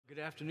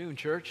Good afternoon,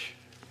 church.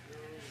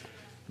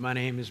 My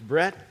name is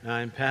Brett, and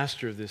I'm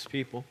pastor of this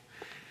people.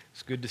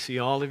 It's good to see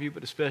all of you,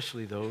 but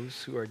especially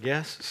those who are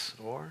guests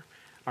or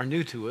are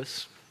new to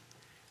us.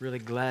 Really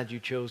glad you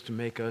chose to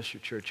make us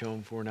your church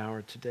home for an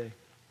hour today.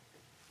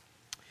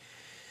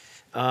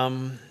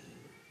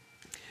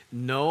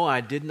 No,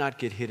 I did not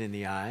get hit in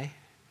the eye.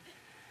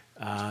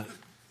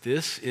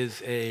 This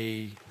is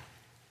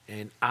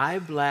an eye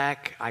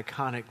black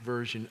iconic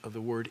version of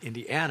the word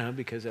Indiana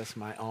because that's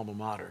my alma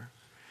mater.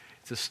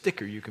 It's a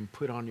sticker you can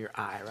put on your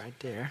eye right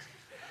there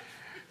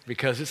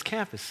because it's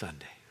Campus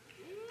Sunday.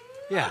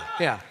 Yeah.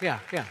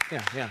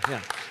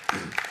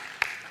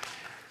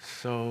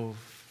 So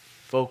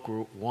folk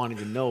were wanting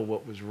to know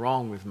what was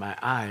wrong with my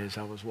eye as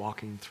I was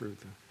walking through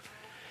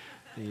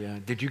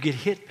did you get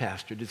hit,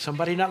 Pastor? Did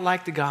somebody not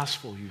like the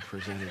gospel you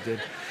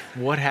presented?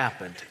 What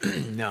happened?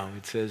 No,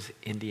 it says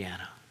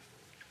Indiana.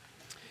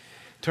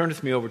 Turn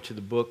with me over to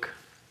the book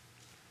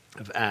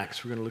of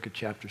Acts. We're going to look at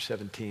chapter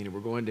 17, and we're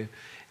going to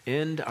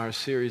end our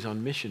series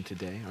on mission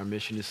today. Our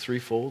mission is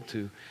threefold: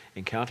 to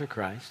encounter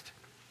Christ,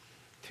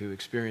 to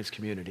experience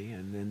community,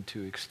 and then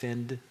to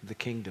extend the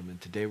kingdom.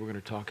 And today we're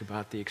going to talk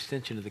about the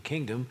extension of the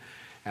kingdom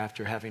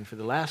after having for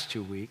the last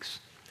 2 weeks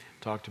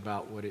talked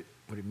about what it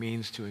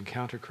means to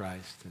encounter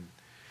Christ and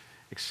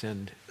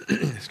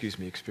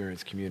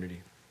experience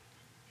community.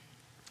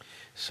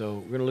 So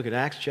we're going to look at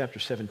Acts chapter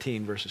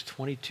 17, verses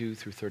 22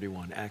 through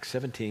 31. Acts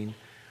 17,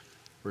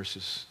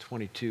 verses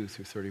 22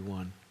 through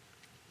 31.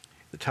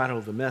 The title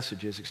of the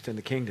message is Extend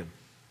the Kingdom,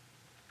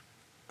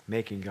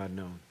 Making God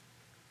Known.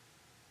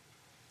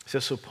 It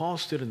says, "So Paul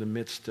stood in the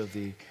midst of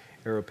the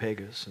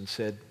Areopagus and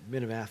said,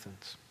 'Men of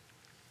Athens,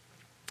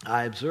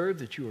 I observe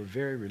that you are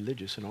very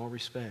religious in all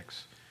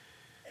respects.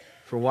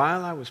 For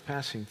while I was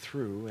passing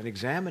through and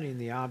examining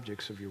the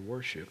objects of your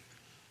worship,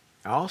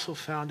 I also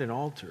found an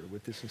altar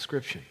with this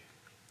inscription,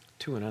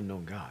 To an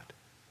Unknown God.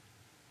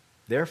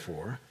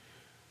 Therefore,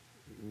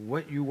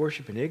 what you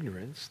worship in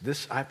ignorance,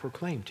 this I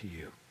proclaim to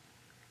you.'"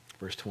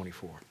 Verse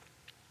 24.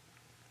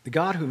 "The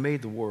God who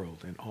made the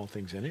world and all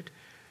things in it,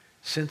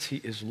 since he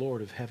is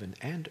Lord of heaven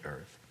and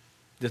earth,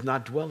 does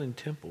not dwell in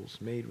temples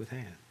made with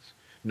hands,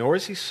 nor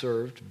is he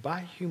served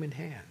by human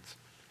hands,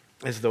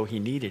 as though he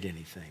needed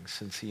anything,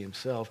 since he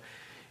himself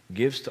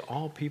gives to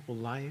all people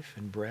life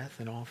and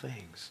breath and all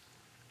things.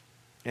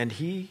 And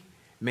he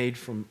made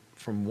from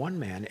one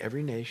man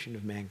every nation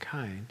of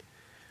mankind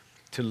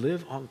to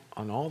live on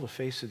all the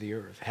face of the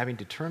earth, having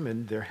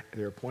determined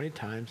their appointed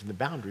times and the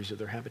boundaries of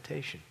their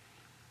habitation."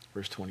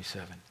 Verse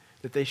 27,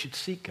 "That they should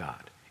seek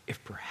God,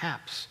 if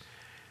perhaps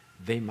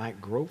they might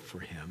grope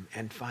for him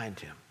and find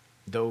him,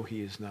 though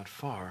he is not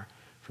far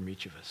from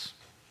each of us.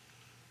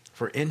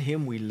 For in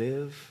him we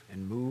live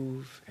and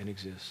move and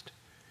exist,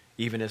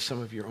 even as some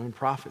of your own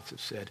prophets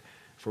have said,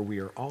 for we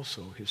are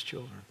also his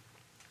children."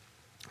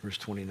 Verse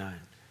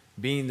 29,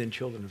 "Being then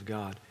children of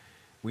God,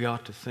 we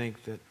ought not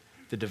think that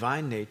the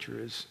divine nature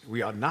is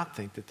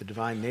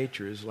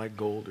like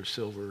gold or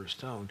silver or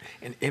stone,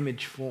 an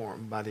image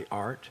formed by the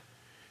art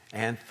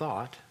and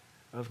thought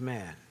of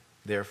man.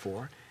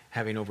 Therefore,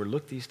 having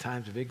overlooked these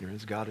times of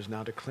ignorance, God is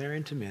now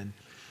declaring to men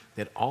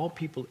that all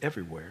people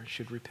everywhere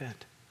should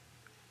repent."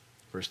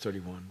 Verse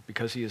 31,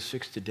 "Because he has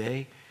fixed a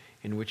day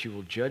in which he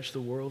will judge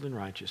the world in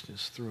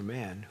righteousness through a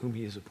man whom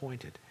he has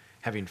appointed,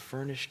 having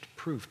furnished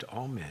proof to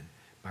all men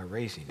by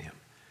raising him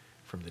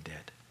from the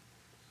dead."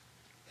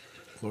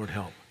 Lord,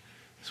 help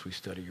as we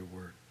study your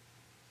word.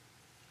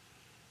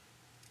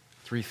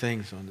 3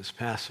 things on this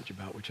passage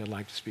about which I'd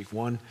like to speak.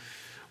 1,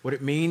 what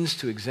it means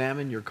to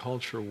examine your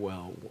culture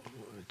well.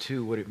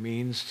 2, what it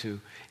means to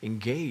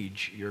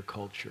engage your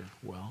culture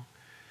well.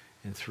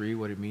 And 3,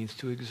 what it means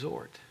to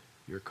exhort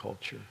your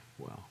culture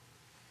well.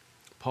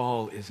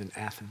 Paul is in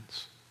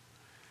Athens.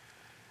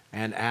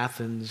 And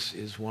Athens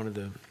is one of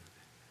the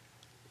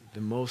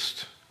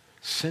most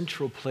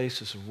central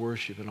places of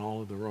worship in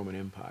all of the Roman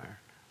Empire.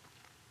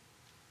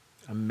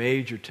 A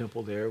major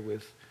temple there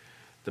with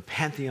the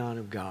pantheon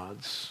of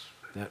gods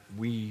that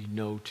we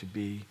know to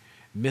be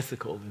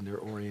mythical in their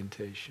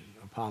orientation: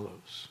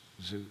 Apollos,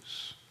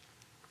 Zeus,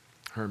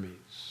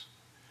 Hermes,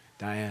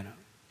 Diana.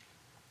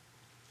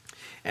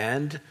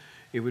 And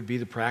it would be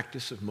the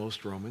practice of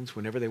most Romans,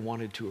 whenever they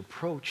wanted to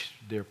approach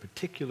their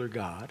particular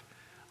god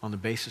on the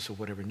basis of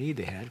whatever need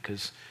they had,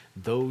 because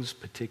those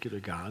particular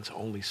gods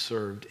only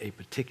served a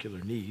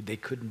particular need. They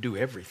couldn't do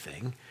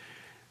everything.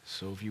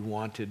 So if you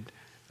wanted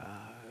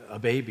a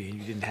baby and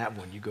you didn't have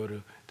one, you go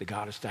to the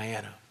goddess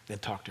Diana, then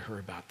talk to her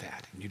about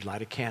that. And you'd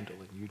light a candle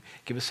and you'd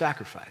give a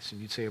sacrifice and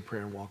you'd say a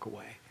prayer and walk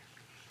away.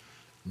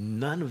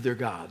 None of their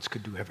gods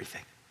could do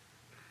everything.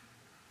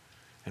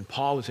 And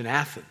Paul is in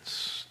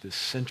Athens, this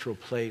central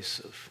place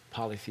of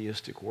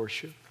polytheistic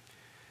worship.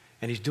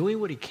 And he's doing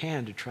what he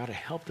can to try to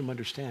help them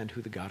understand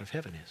who the God of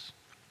heaven is.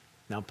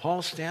 Now,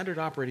 Paul's standard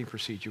operating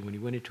procedure when he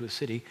went into a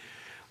city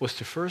was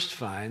to first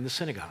find the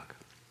synagogue,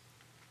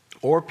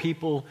 or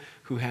people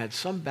who had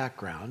some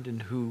background in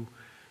who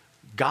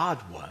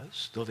God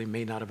was, though they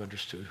may not have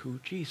understood who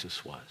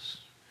Jesus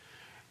was.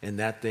 and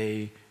that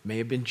they may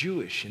have been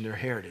Jewish in their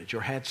heritage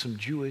or had some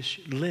Jewish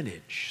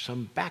lineage,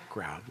 some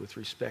background with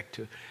respect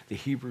to the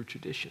Hebrew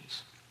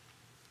traditions.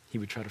 He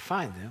would try to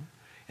find them,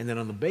 and then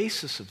on the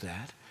basis of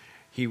that,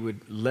 he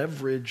would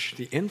leverage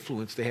the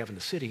influence they have in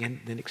the city and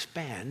then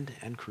expand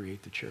and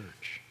create the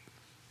church.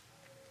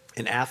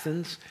 In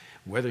Athens,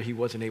 whether he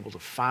wasn't able to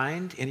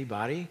find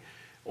anybody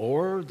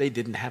or they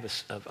didn't have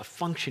a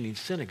functioning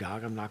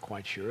synagogue, I'm not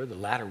quite sure. The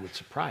latter would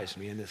surprise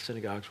me, and the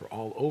synagogues were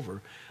all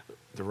over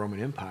the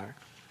Roman Empire.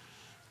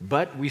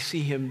 But we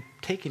see him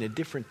taking a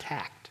different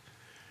tact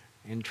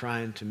in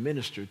trying to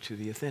minister to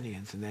the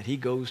Athenians, and that he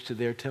goes to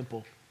their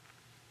temple,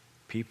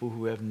 people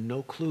who have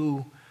no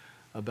clue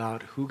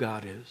about who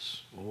God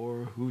is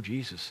or who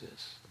Jesus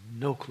is.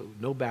 No clue,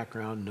 no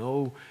background,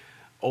 no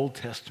Old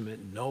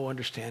Testament, no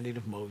understanding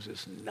of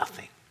Moses,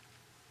 nothing.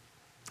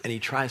 And he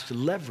tries to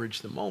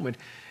leverage the moment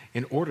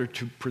in order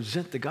to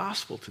present the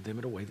gospel to them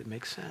in a way that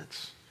makes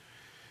sense.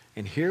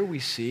 And here we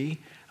see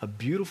a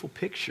beautiful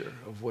picture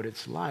of what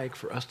it's like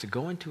for us to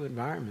go into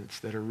environments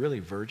that are really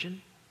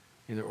virgin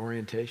in their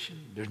orientation.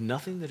 There's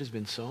nothing that has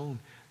been sown.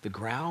 The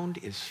ground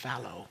is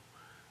fallow.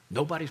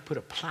 Nobody's put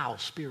a plow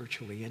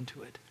spiritually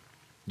into it.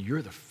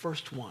 You're the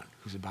first one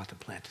who's about to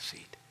plant a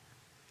seed.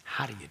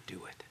 How do you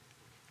do it?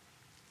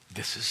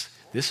 This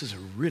is a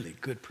really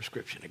good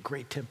prescription, a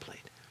great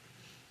template.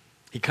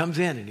 He comes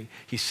in and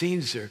he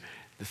sees the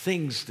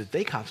things that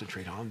they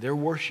concentrate on, their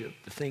worship,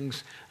 the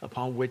things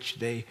upon which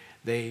they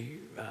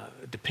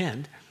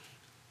depend,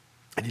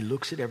 and he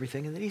looks at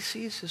everything, and then he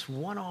sees this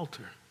one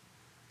altar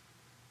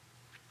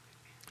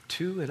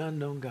to an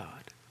unknown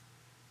God.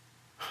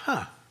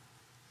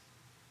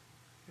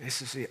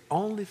 This is the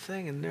only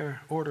thing in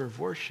their order of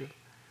worship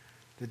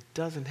that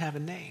doesn't have a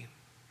name.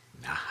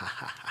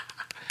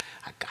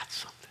 I got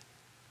something.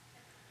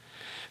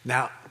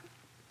 Now,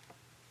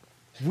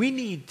 we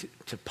need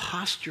to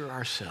posture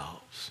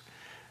ourselves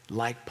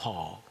like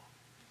Paul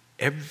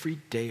every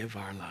day of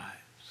our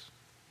lives.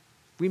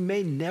 We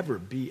may never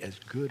be as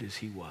good as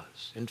he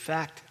was. In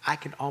fact, I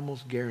can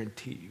almost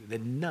guarantee you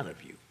that none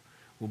of you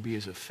will be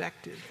as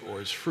effective or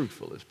as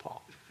fruitful as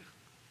Paul.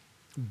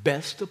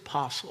 Best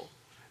apostle,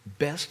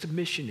 best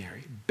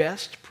missionary,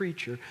 best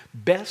preacher,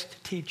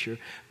 best teacher,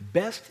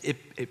 best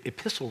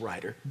epistle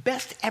writer,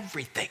 best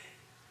everything.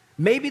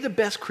 Maybe the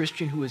best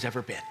Christian who has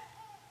ever been.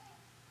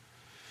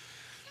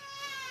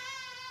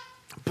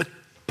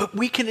 But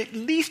we can at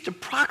least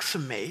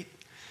approximate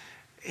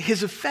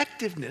his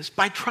effectiveness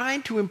by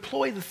trying to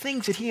employ the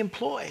things that he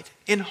employed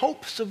in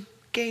hopes of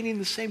gaining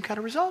the same kind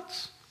of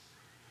results.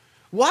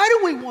 Why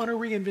do we want to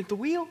reinvent the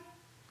wheel?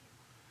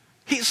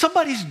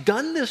 Somebody's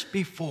done this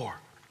before.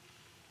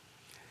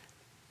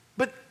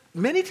 But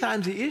many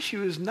times the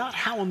issue is not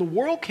how in the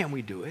world can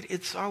we do it,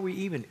 it's are we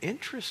even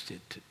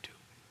interested to do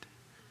it?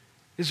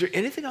 Is there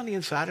anything on the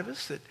inside of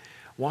us that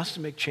wants to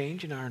make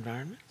change in our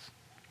environments?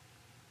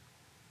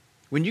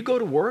 When you go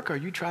to work, are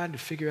you trying to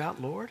figure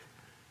out, Lord,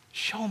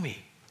 show me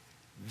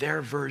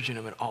their version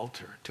of an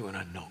altar to an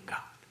unknown God.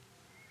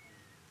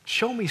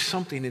 Show me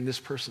something in this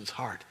person's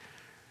heart,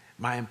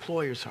 my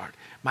employer's heart,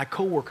 my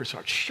coworker's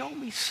heart. Show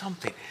me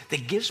something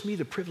that gives me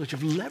the privilege of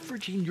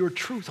leveraging your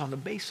truth on the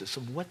basis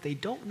of what they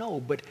don't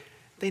know, but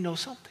they know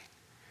something.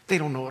 They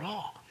don't know it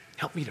all.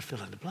 Help me to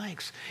fill in the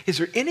blanks. Is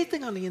there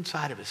anything on the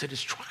inside of us that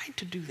is trying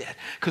to do that?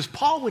 Because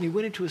Paul, when he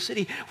went into a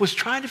city, was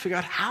trying to figure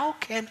out, how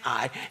can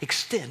I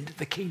extend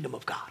the kingdom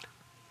of God?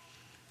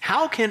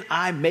 How can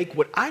I make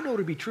what I know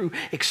to be true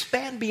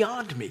expand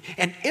beyond me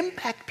and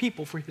impact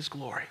people for his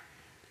glory?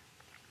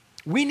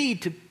 We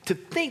need to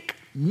think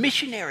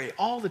missionary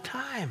all the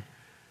time.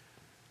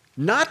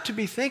 Not to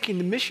be thinking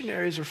the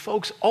missionaries are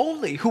folks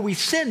only who we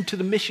send to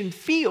the mission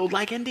field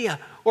like India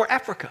or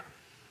Africa.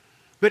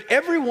 But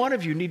every one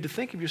of you need to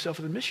think of yourself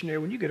as a missionary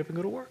when you get up and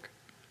go to work.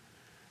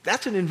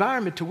 That's an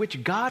environment to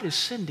which God is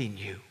sending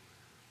you.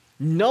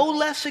 No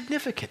less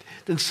significant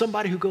than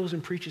somebody who goes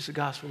and preaches the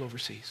gospel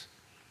overseas.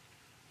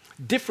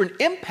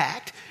 Different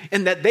impact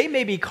in that they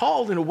may be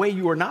called in a way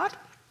you are not.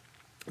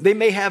 They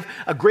may have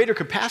a greater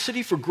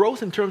capacity for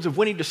growth in terms of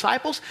winning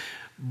disciples,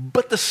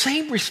 but the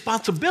same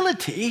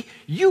responsibility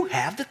you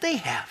have that they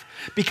have,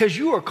 because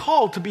you are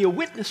called to be a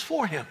witness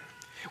for him.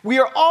 We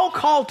are all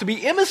called to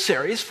be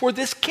emissaries for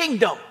this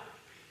kingdom.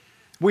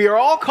 We are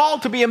all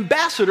called to be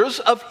ambassadors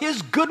of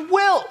his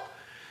goodwill.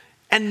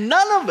 And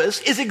none of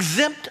us is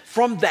exempt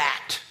from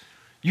that.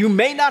 You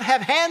may not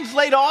have hands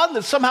laid on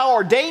that somehow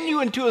ordain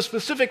you into a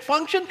specific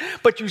function,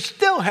 but you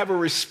still have a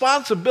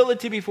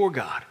responsibility before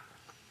God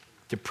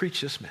to preach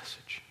this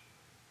message.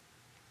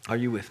 Are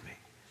you with me?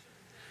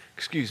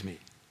 Excuse me,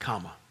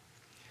 comma.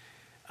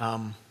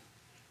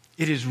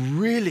 It is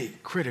really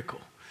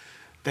critical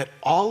that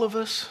all of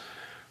us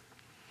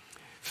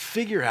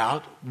figure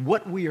out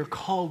what we are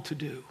called to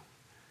do.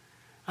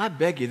 I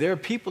beg you, there are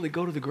people that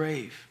go to the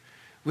grave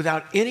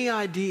without any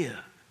idea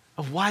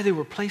of why they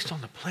were placed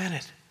on the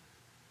planet.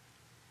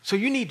 So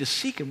you need to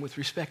seek him with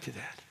respect to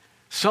that.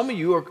 Some of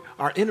you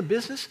are in a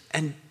business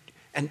and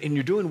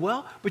you're doing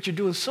well, but you're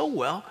doing so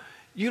well,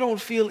 you don't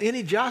feel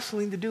any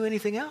jostling to do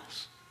anything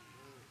else.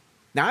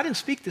 Now, I didn't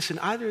speak this in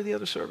either of the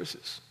other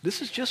services.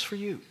 This is just for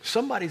you.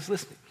 Somebody's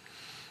listening.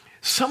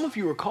 Some of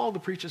you are called to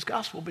preach his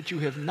gospel, but you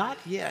have not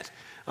yet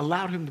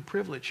allowed him the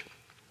privilege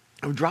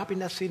of dropping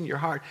that seed in your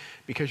heart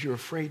because you're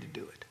afraid to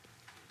do it.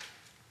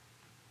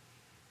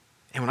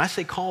 And when I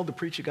say called to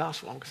preach the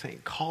gospel, I'm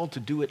saying called to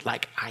do it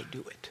like I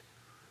do it,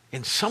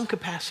 in some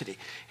capacity.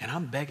 And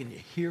I'm begging you,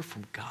 hear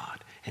from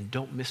God and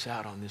don't miss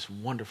out on this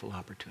wonderful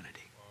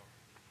opportunity.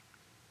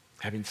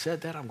 Having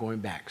said that, I'm going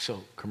back.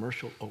 So,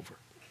 commercial over.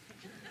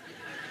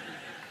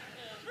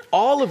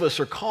 All of us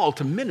are called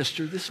to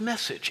minister this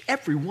message.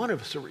 Every one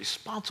of us are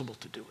responsible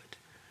to do it.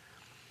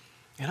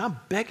 And I'm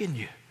begging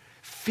you,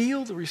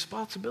 feel the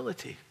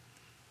responsibility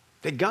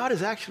that God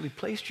has actually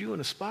placed you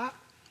in a spot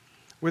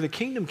where the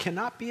kingdom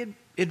cannot be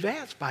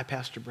advanced by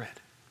Pastor Brett.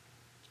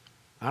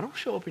 I don't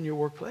show up in your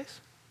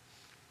workplace.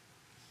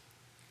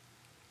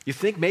 You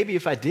think maybe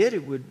if I did,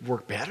 it would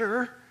work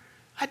better?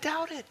 I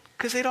doubt it,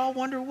 because they'd all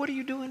wonder, what are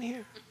you doing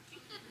here?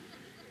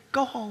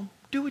 Go home.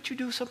 Do what you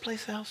do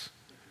someplace else.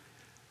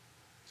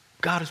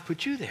 God has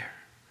put you there.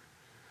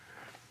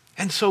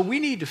 And so we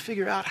need to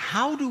figure out,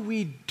 how do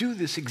we do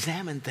this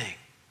examine thing?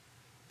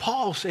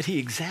 Paul said he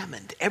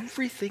examined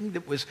everything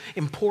that was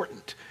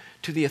important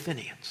to the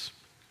Athenians.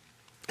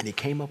 And he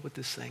came up with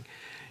this thing.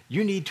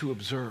 You need to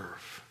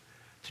observe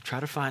to try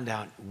to find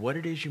out what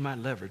it is you might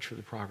leverage for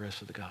the progress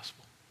of the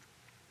gospel.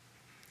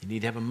 You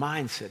need to have a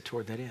mindset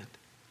toward that end.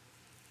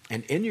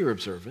 And in your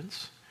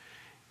observance,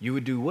 you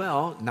would do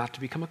well not to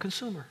become a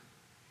consumer,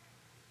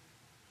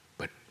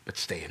 but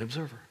stay an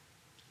observer.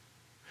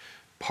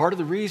 Part of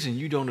the reason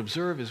you don't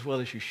observe as well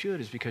as you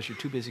should is because you're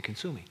too busy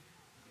consuming.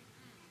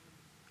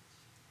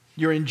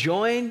 You're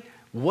enjoying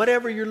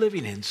whatever you're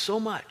living in so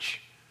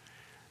much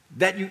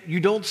that you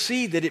don't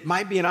see that it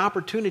might be an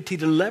opportunity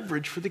to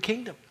leverage for the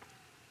kingdom.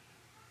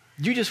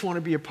 You just want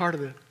to be a part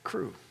of the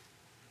crew.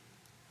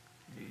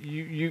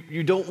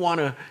 You don't want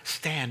to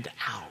stand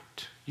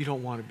out. You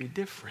don't want to be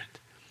different.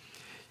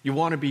 You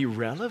want to be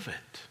relevant.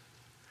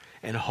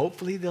 And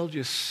hopefully they'll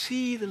just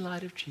see the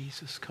light of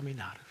Jesus coming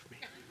out of me.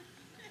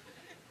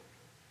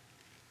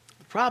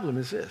 The problem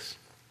is this.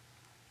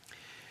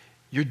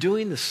 You're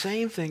doing the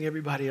same thing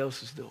everybody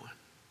else is doing.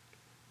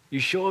 You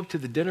show up to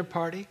the dinner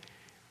party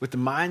with the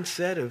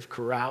mindset of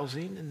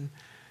carousing and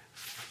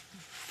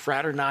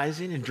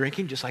fraternizing and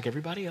drinking just like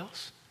everybody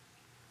else.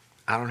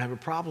 I don't have a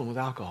problem with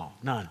alcohol.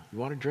 None. You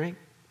want to drink?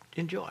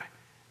 Enjoy.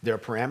 There are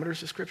parameters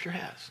the Scripture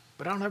has,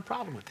 but I don't have a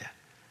problem with that.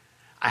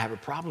 I have a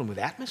problem with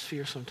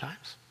atmosphere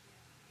sometimes.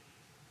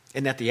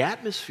 And that the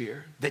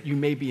atmosphere that you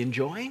may be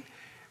enjoying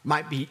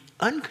might be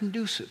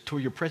unconducive to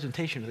your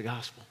presentation of the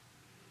gospel.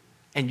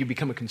 And you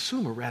become a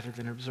consumer rather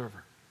than an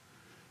observer.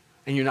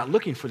 And you're not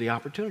looking for the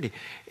opportunity.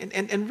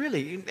 And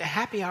really,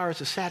 happy hour is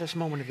the saddest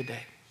moment of the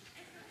day.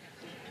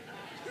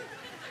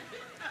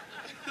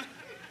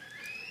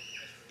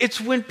 It's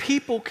when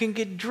people can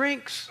get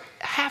drinks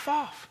half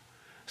off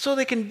so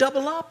they can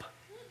double up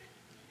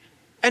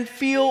and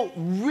feel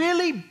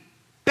really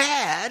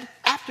bad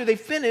after they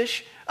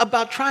finish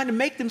about trying to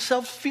make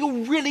themselves feel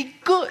really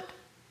good.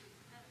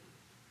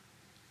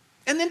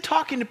 And then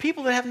talking to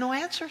people that have no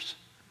answers.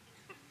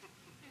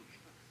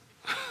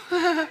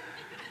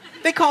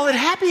 They call it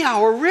happy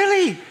hour,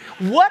 really?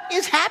 What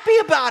is happy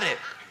about it?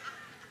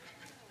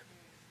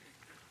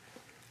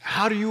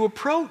 How do you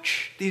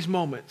approach these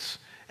moments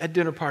at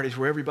dinner parties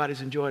where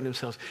everybody's enjoying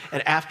themselves?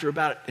 And after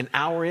about an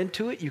hour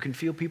into it, you can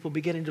feel people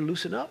beginning to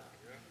loosen up.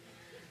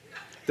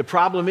 The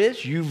problem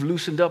is you've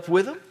loosened up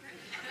with them.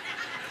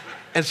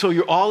 And so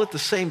you're all at the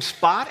same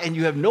spot and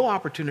you have no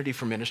opportunity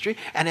for ministry.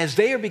 And as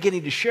they are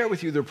beginning to share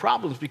with you their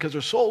problems because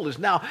their soul is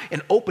now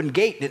an open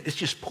gate and it's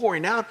just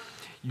pouring out,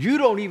 you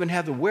don't even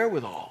have the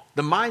wherewithal,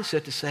 the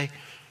mindset to say,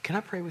 can I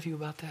pray with you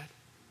about that?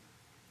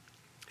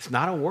 It's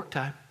not on work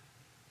time.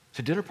 It's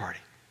a dinner party.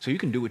 So you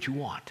can do what you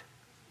want.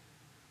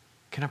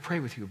 Can I pray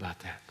with you about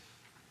that?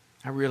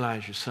 I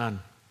realize your son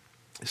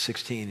is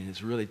 16 and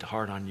is really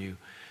hard on you.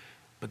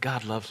 But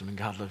God loves him and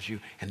God loves you.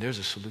 And there's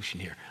a solution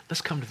here.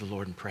 Let's come to the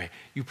Lord and pray.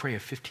 You pray a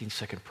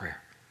 15-second prayer.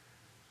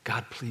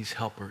 God, please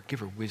help her. Give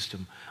her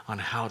wisdom on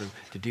how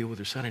to deal with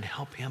her son and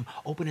help him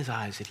open his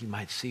eyes that he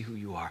might see who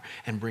you are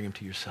and bring him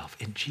to yourself.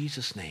 In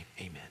Jesus' name,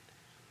 amen.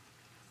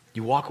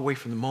 You walk away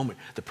from the moment.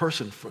 The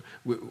person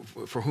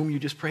for whom you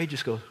just prayed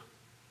just goes,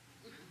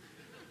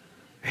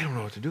 they don't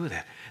know what to do with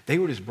that. They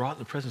were just brought in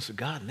the presence of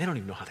God and they don't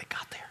even know how they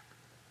got there.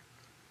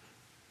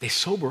 They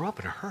sober up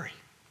in a hurry.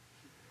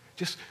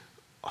 Just,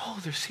 oh,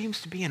 there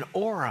seems to be an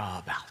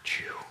aura about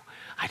you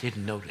I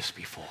didn't notice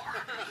before.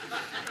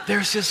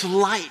 There's this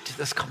light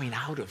that's coming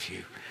out of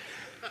you.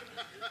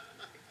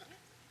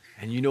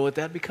 And you know what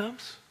that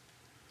becomes?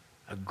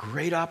 A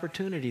great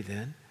opportunity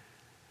then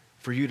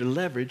for you to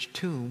leverage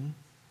tomb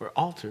or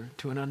altar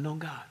to an unknown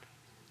God.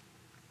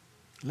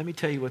 Let me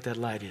tell you what that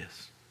light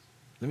is.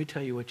 Let me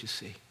tell you what you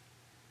see.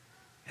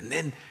 And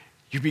then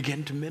you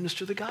begin to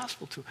minister the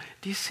gospel to them.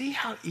 Do you see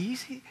how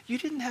easy? You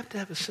didn't have to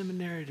have a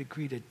seminary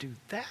degree to do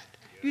that.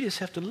 You just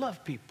have to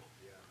love people.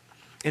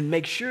 And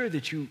make sure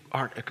that you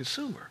aren't a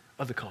consumer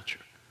of the culture,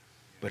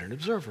 but an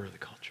observer of the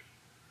culture.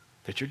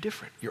 that you're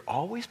different. You're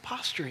always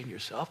posturing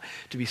yourself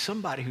to be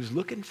somebody who's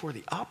looking for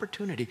the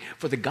opportunity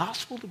for the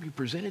gospel to be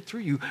presented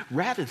through you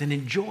rather than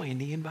enjoying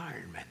the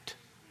environment.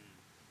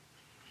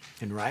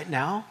 And right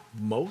now,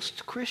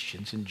 most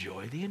Christians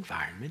enjoy the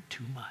environment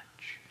too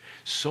much.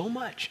 So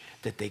much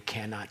that they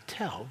cannot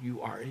tell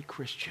you are a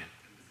Christian.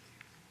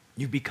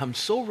 You become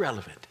so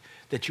relevant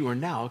that you are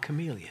now a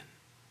chameleon.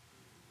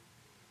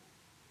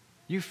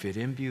 You fit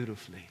in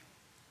beautifully.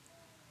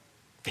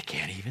 They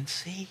can't even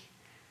see.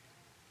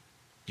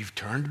 You've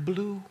turned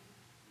blue,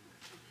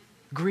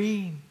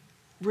 green,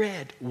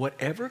 red,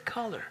 whatever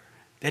color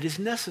that is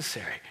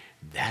necessary.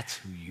 That's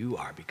who you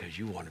are because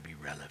you want to be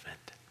relevant.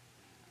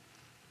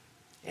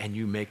 And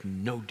you make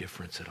no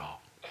difference at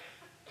all.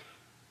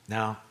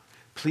 Now,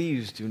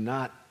 please do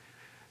not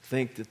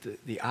think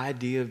that the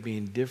idea of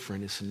being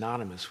different is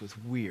synonymous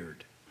with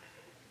weird.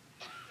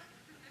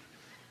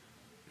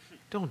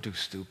 Don't do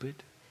stupid.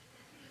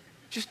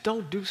 Just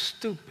don't do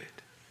stupid.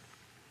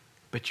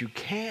 But you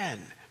can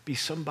be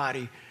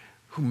somebody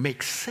who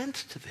makes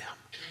sense to them.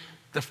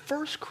 The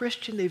first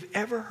Christian they've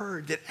ever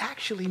heard that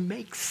actually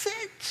makes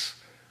sense.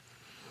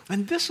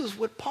 And this is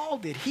what Paul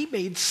did. He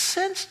made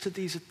sense to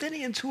these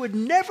Athenians who had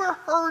never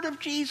heard of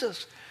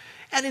Jesus.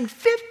 And in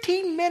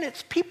 15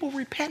 minutes, people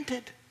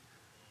repented.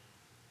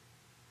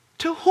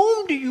 To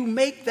whom do you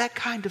make that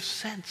kind of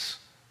sense?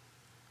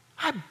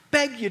 I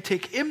beg you,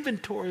 take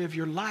inventory of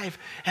your life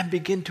and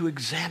begin to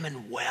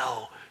examine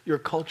well your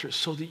culture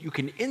so that you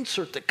can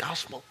insert the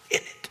gospel in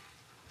it.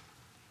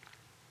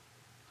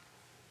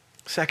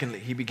 Secondly,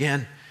 he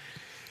began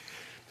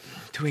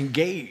to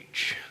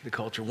engage the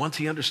culture. Once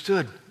he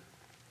understood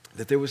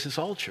that there was this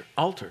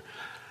altar,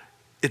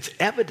 it's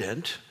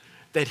evident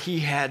that he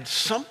had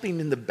something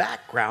in the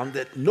background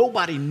that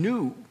nobody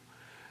knew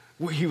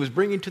what he was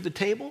bringing to the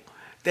table,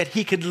 that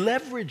he could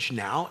leverage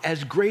now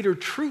as greater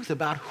truth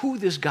about who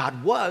this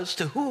God was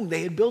to whom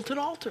they had built an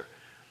altar.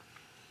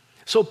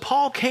 So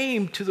Paul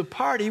came to the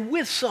party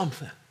with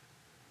something.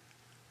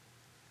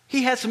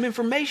 He had some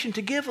information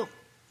to give them.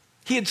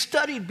 He had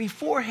studied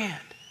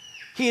beforehand.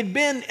 He had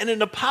been in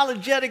an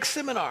apologetic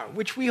seminar,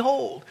 which we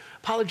hold.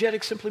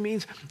 Apologetic simply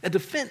means a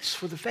defense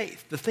for the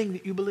faith, the thing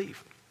that you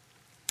believe.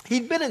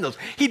 He'd been in those.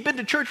 He'd been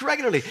to church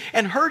regularly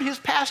and heard his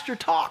pastor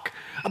talk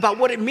about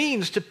what it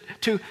means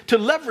to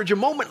leverage a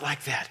moment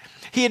like that.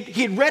 He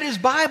had read his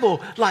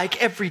Bible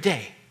like every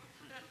day.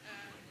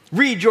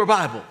 Read your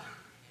Bible.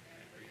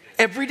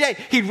 Every day.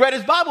 He'd read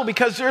his Bible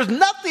because there's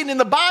nothing in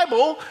the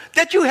Bible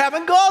that you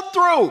haven't gone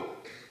through.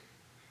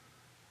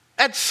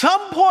 At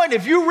some point,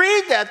 if you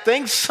read that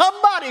thing,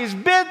 somebody's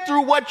been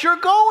through what you're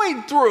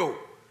going through.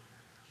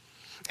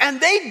 And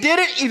they did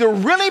it either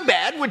really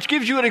bad, which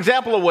gives you an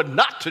example of what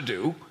not to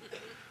do,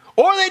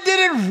 or they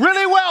did it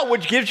really well,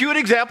 which gives you an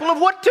example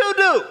of what to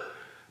do.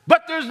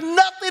 But there's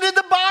nothing in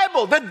the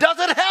Bible that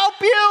doesn't help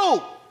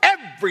you.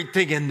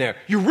 Everything in there.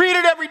 You read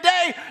it every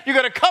day, you're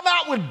going to come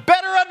out with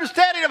better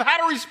understanding of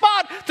how to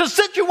respond to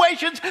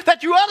situations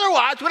that you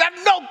otherwise would have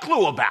no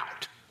clue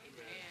about.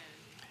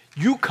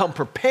 You come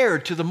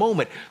prepared to the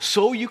moment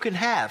so you can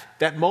have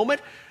that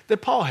moment that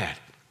Paul had.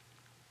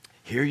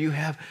 Here you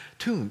have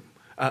tomb.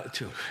 I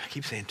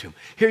keep saying tomb.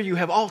 Here you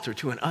have altar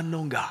to an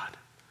unknown God.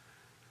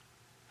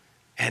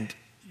 And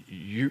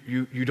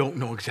you don't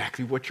know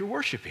exactly what you're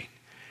worshiping.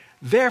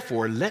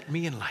 Therefore, let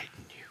me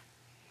enlighten you.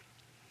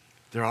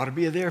 There ought to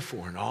be a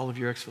therefore in all of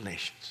your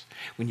explanations.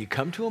 When you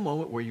come to a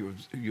moment where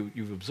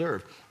you've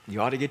observed, you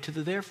ought to get to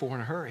the therefore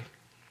in a hurry.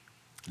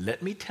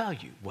 Let me tell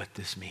you what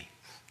this means.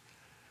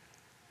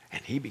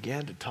 And he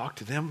began to talk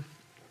to them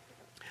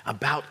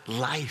about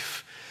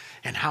life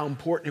and how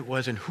important it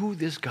was and who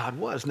this God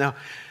was. Now,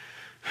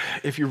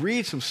 if you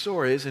read some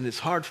stories, and it's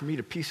hard for me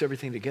to piece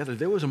everything together,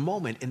 there was a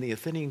moment in the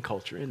Athenian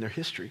culture, in their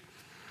history,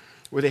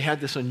 where they had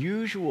this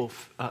unusual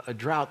a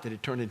drought that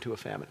had turned into a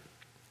famine.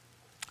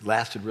 It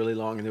lasted really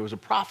long, and there was a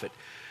prophet,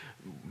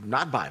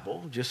 not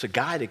Bible, just a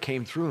guy that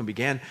came through and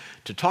began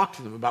to talk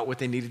to them about what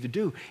they needed to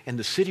do. And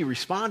the city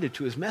responded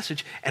to his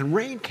message, and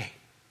rain came.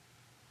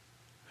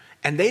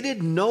 And they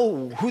didn't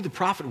know who the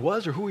prophet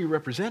was or who he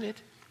represented.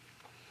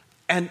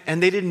 And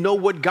they didn't know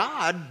what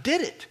God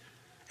did it.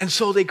 And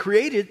so they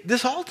created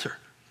this altar.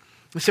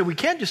 They said, we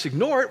can't just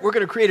ignore it. We're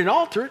going to create an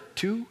altar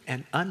to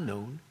an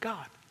unknown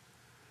God.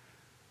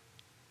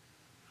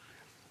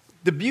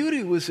 The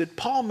beauty was that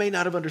Paul may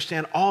not have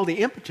understood all the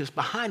impetus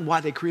behind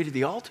why they created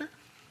the altar,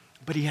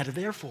 but he had a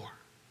therefore.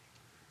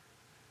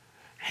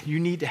 And you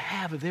need to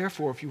have a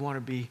therefore if you want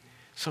to be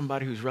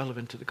somebody who's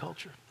relevant to the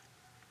culture.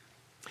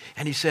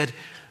 And he said,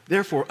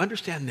 therefore,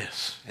 understand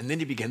this. And then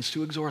he begins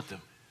to exhort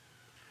them.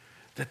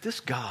 That this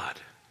God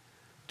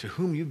to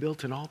whom you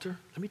built an altar,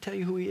 let me tell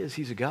you who he is.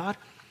 He's a God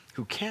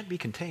who can't be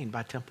contained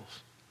by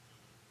temples.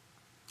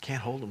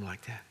 Can't hold him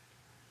like that.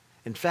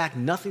 In fact,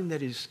 nothing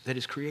that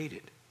is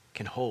created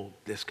can hold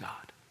this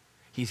God.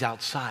 He's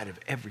outside of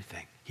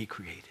everything he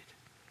created.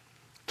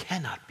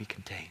 Cannot be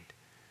contained.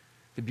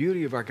 The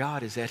beauty of our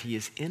God is that he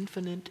is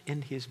infinite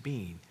in his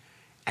being,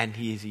 and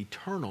he is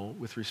eternal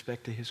with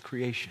respect to his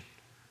creation,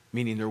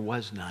 meaning there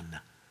was none.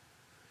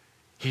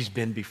 He's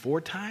been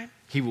before time.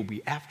 He will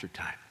be after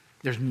time.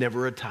 There's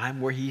never a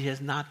time where he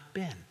has not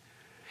been.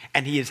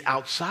 And he is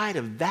outside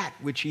of that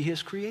which he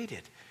has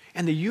created.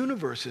 And the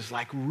universe is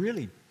like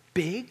really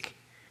big.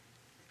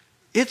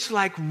 It's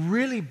like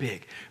really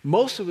big.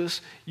 Most of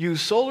us use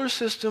solar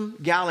system,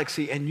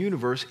 galaxy, and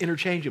universe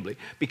interchangeably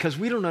because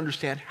we don't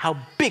understand how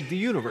big the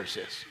universe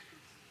is.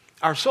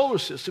 Our solar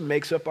system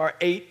makes up our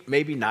 8,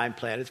 maybe 9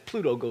 planets.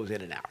 Pluto goes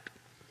in and out.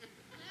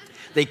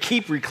 They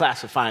keep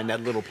reclassifying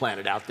that little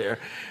planet out there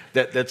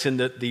that's in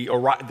the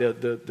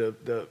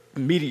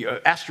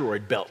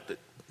asteroid belt. That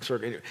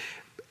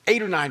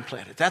 8 or 9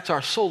 planets. That's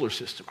our solar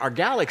system. Our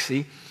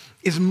galaxy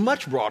is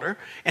much broader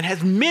and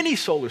has many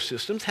solar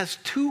systems, has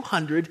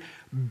 200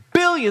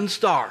 billion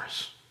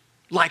stars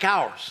like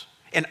ours.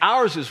 And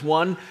ours is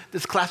one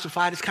that's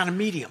classified as kind of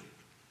medium.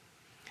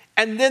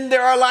 And then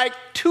there are like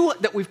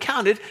that we've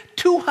counted,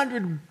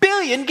 200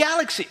 billion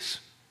galaxies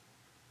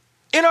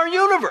in our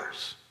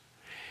universe.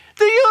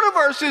 The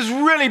universe is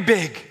really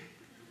big,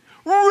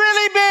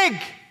 really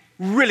big,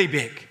 really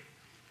big.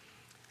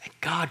 And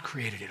God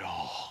created it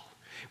all.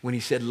 When he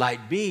said,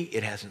 light be,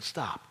 it hasn't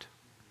stopped.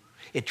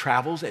 It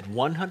travels at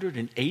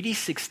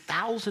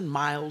 186,000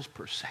 miles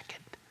per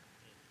second.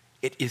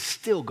 It is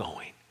still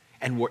going.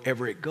 And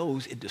wherever it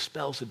goes, it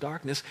dispels the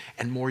darkness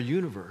and more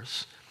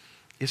universe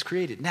is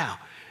created. Now,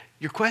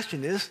 your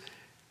question is,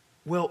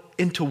 well,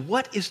 into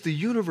what is the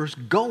universe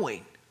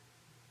going?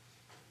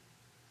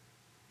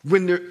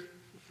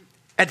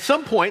 At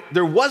some point,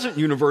 there wasn't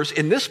universe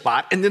in this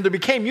spot, and then there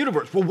became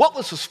universe. Well, what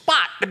was the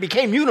spot that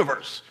became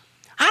universe?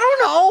 I don't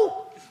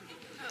know.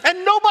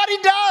 And nobody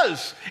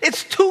does.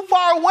 It's too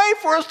far away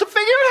for us to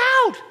figure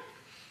it out.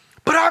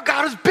 But our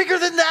God is bigger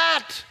than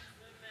that.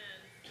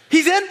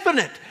 He's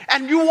infinite.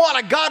 And you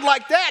want a God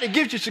like that, it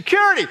gives you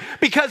security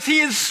because he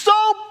is so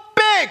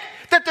big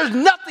that there's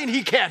nothing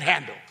he can't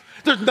handle.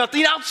 There's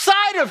nothing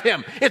outside of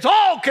him. It's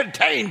all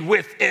contained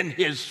within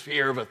his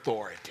sphere of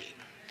authority.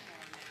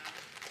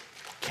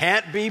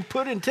 Can't be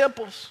put in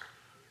temples.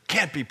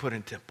 Can't be put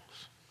in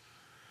temples.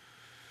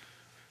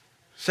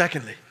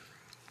 Secondly,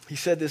 he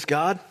said this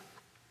God,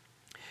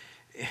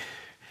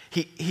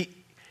 he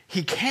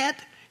can't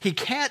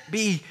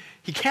be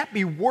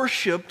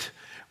worshipped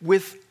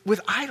with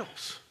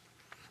idols.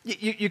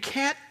 You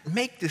can't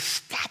make this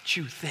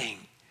statue thing.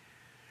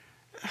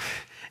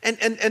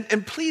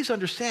 And please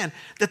understand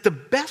that the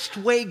best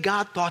way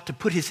God thought to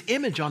put his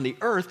image on the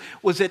earth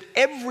was that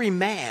every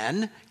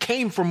man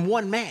came from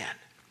one man.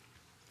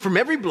 From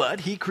every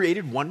blood, he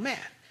created one man.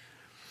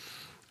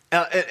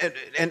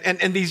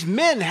 And these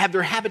men have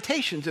their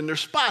habitations and their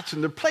spots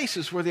and their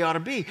places where they ought to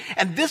be.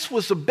 And this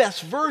was the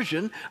best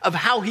version of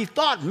how he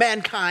thought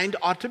mankind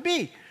ought to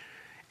be.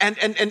 And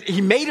he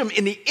made them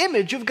in the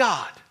image of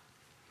God.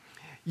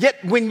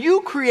 Yet when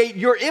you create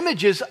your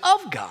images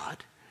of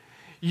God,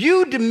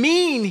 you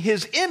demean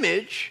his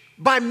image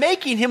by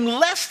making him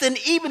less than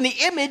even the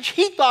image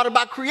he thought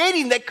about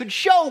creating that could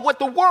show what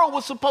the world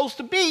was supposed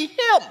to be,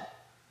 him.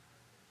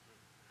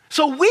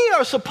 So we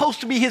are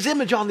supposed to be his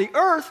image on the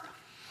earth,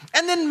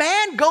 and then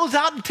man goes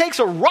out and takes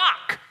a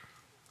rock,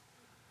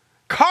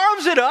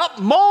 carves it up,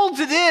 molds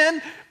it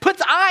in,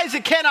 puts eyes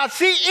that cannot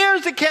see,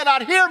 ears that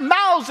cannot hear,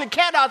 mouths that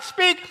cannot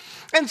speak,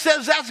 and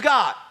says that's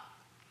God.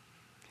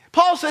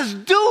 Paul says,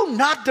 do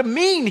not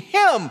demean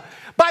him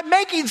by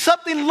making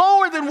something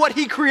lower than what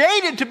he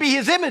created to be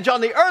his image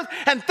on the earth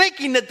and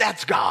thinking that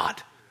that's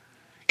God.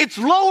 It's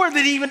lower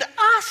than even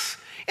us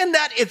in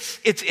that it's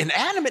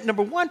inanimate,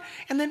 number one,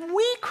 and then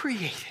we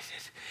created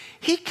it.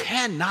 He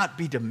cannot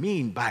be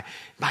demeaned by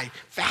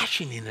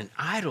fashioning an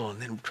idol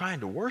and then trying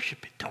to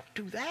worship it. Don't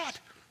do that.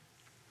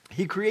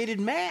 He created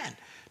man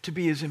to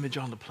be his image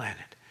on the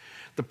planet.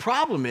 The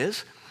problem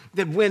is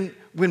that when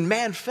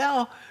man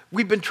fell,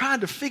 we've been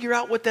trying to figure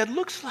out what that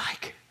looks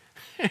like.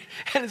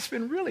 And it's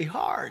been really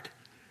hard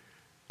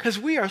because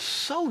we are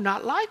so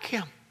not like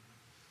him.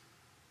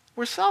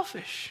 We're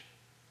selfish.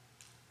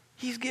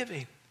 He's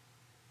giving.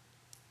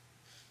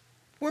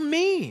 We're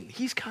mean.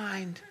 He's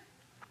kind.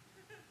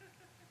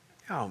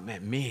 Oh,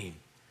 man, mean.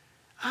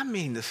 I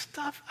mean, the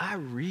stuff I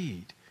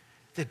read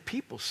that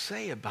people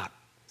say about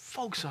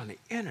folks on the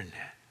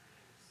internet,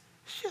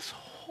 it's just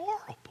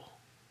horrible.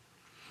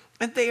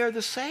 And they are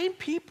the same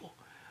people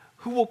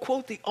who will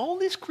quote the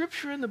only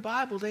scripture in the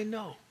Bible they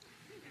know.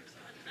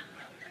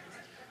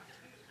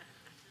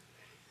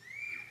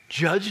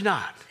 Judge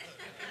not,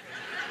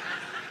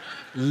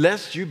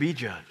 lest you be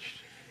judged.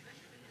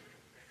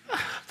 I'm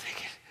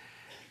thinking,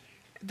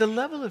 the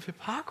level of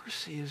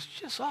hypocrisy is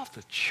just off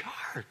the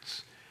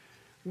charts.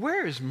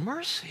 Where is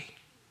mercy?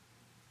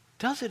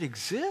 Does it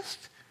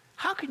exist?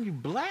 How can you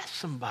blast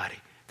somebody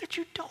that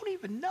you don't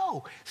even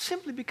know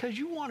simply because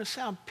you want to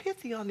sound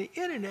pithy on the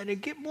internet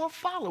and get more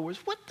followers?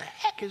 What the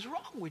heck is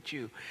wrong with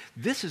you?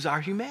 This is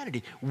our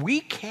humanity. We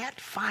can't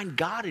find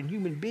God in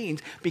human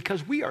beings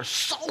because we are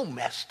so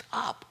messed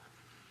up.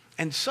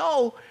 And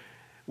so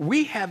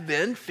we have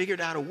then figured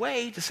out a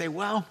way to say,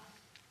 well,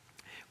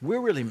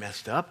 we're really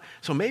messed up.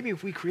 So maybe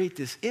if we create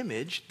this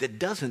image that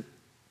doesn't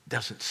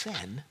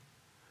sin,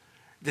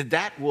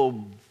 that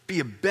will be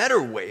a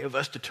better way of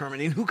us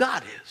determining who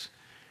God is,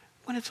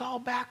 when it's all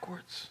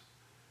backwards.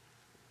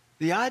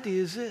 The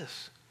idea is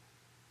this: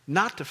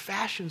 not to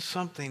fashion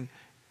something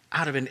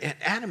out of an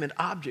inanimate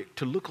object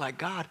to look like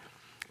God,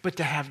 but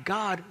to have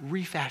God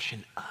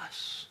refashion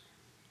us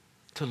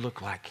to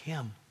look like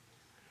him.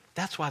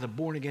 That's why the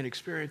born-again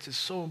experience is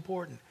so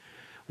important.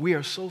 We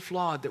are so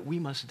flawed that we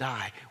must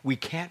die. We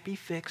can't be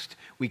fixed.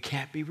 We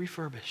can't be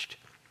refurbished.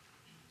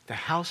 The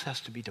house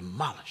has to be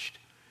demolished,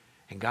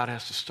 and God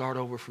has to start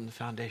over from the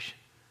foundation.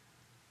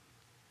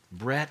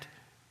 Brett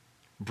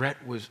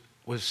was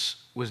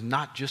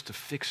not just a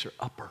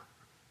fixer-upper.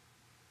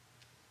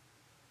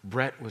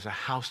 Brett was a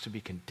house to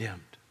be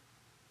condemned.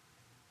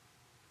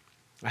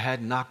 I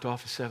hadn't knocked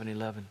off a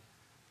 7-Eleven.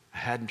 I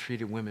hadn't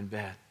treated women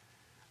bad.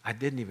 I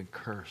didn't even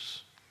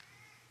curse.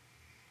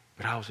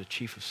 But I was a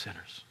chief of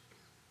sinners.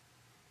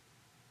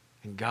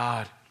 And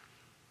God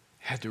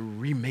had to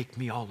remake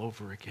me all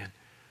over again,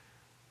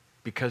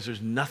 because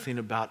there's nothing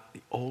about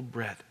the old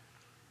Brett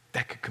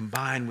that could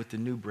combine with the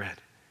new Brett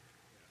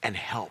and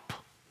help.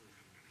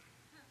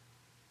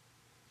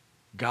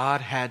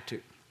 God had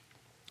to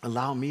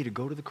allow me to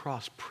go to the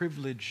cross,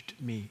 privileged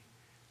me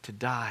to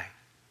die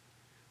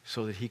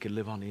so that he could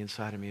live on the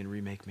inside of me and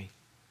remake me.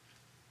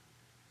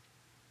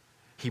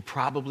 He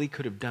probably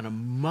could have done a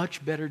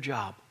much better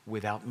job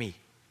without me.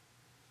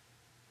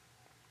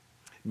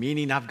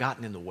 Meaning I've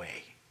gotten in the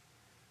way.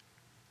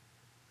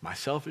 My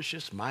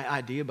selfishness, my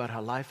idea about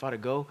how life ought to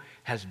go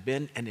has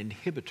been an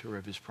inhibitor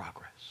of his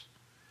progress.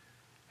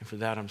 And for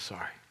that, I'm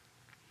sorry.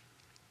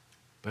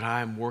 But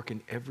I am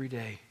working every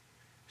day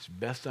as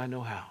best I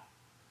know how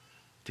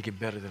to get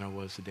better than I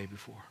was the day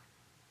before.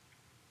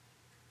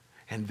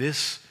 And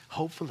this,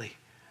 hopefully,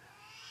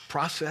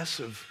 process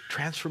of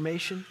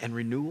transformation and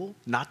renewal,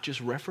 not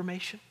just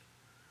reformation,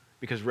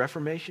 because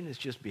reformation is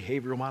just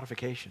behavioral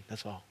modification,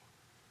 that's all.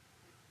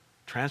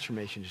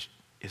 Transformation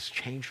is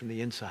change from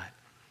the inside.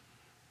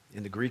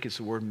 In the Greek, it's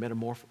the word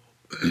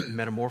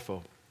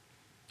metamorpho,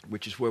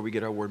 which is where we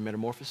get our word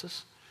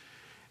metamorphosis.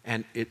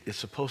 And it's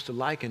supposed to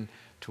liken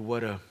to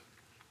what a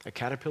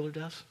caterpillar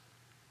does.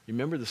 You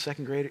remember the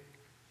second grade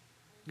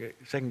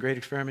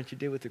experiment you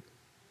did with the...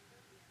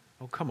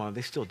 Oh, come on,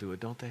 they still do it,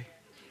 don't they?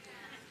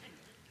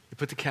 You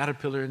put the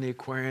caterpillar in the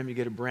aquarium, you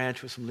get a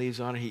branch with some leaves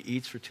on it, he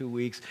eats for 2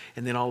 weeks,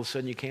 and then all of a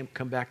sudden you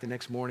come back the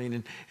next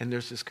morning and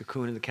there's this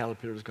cocoon and the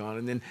caterpillar's gone.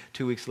 And then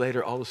 2 weeks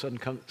later, all of a sudden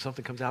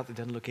something comes out that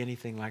doesn't look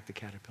anything like the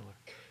caterpillar.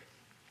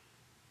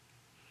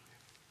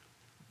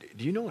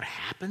 Do you know what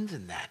happens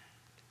in that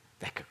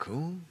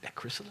cocoon, that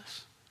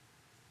chrysalis?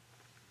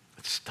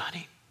 It's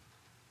stunning.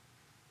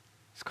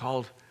 It's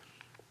called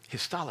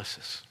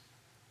histolysis,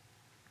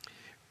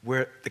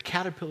 where the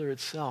caterpillar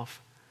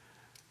itself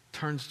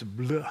turns to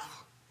blue.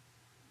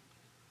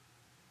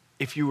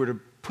 If you were to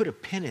put a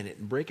pin in it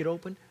and break it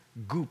open,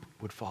 goop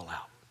would fall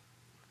out.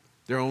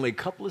 There are only a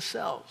couple of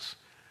cells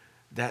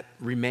that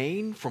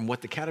remain from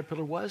what the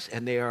caterpillar was,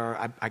 and they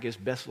are, I guess,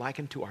 best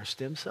likened to our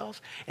stem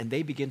cells, and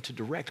they begin to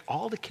direct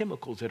all the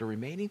chemicals that are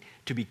remaining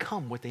to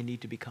become what they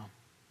need to become.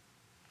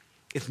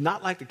 It's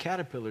not like the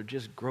caterpillar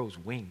just grows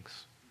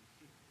wings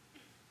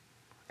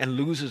and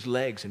loses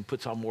legs and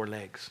puts on more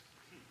legs.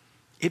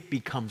 It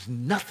becomes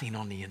nothing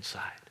on the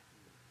inside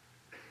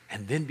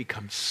and then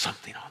becomes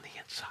something on the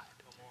inside.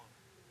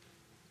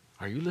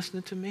 Are you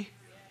listening to me?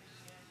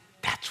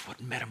 That's what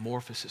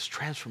metamorphosis,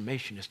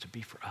 transformation is to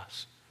be for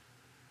us.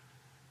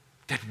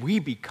 That we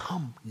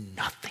become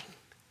nothing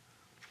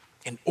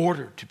in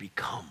order to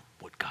become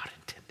what God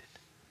intended.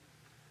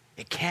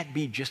 It can't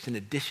be just an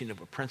addition of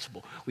a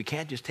principle. We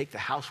can't just take the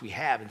house we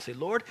have and say,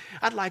 Lord,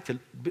 I'd like to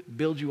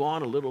build you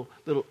on a little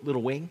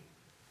wing,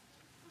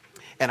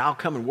 and I'll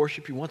come and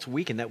worship you once a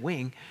week in that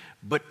wing,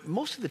 but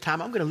most of the time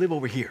I'm going to live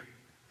over here.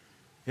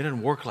 It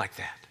doesn't work like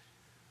that.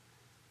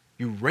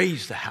 You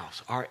raze the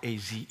house,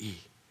 R-A-Z-E,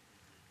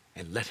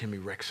 and let him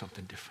erect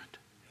something different.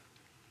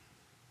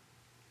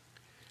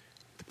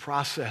 The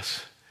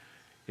process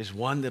is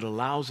one that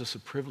allows us a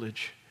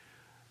privilege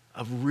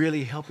of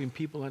really helping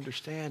people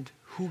understand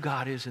who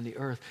God is in the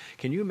earth.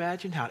 Can you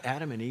imagine how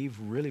Adam and Eve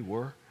really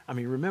were? I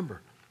mean,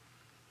 remember,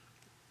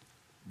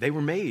 they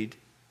were made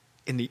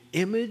in the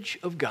image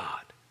of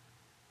God.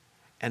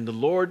 And the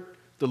Lord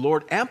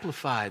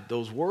amplified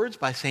those words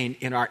by saying,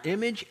 in our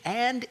image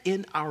and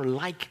in our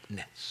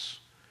likeness.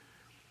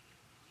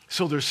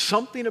 So there's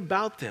something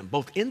about them,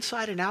 both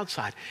inside and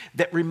outside,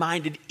 that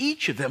reminded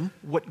each of them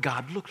what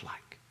God looked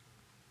like.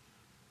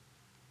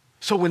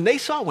 So when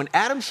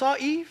Adam saw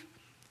Eve,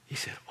 he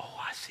said, oh,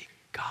 I see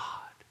God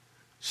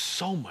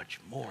so much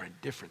more and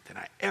different than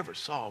I ever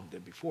saw him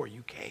than before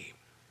you came.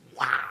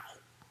 Wow.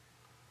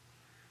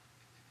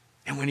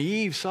 And when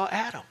Eve saw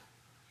Adam,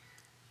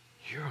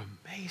 you're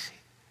amazing.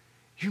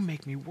 You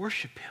make me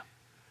worship him.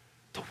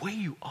 The way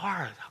you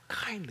are, how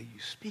kindly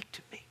you speak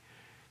to me,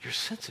 your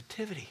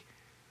sensitivity,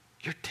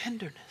 your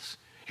tenderness,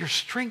 your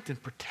strength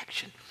and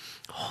protection.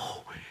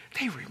 Oh,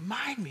 they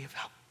remind me of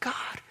how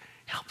God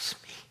helps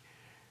me.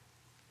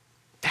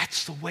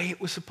 That's the way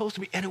it was supposed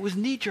to be. And it was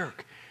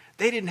knee-jerk.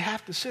 They didn't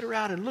have to sit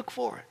around and look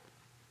for it.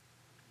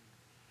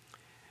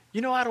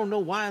 You know, I don't know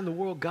why in the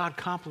world God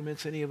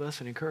compliments any of us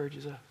and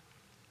encourages us.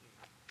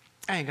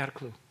 I ain't got a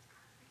clue.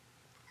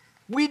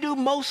 We do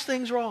most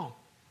things wrong.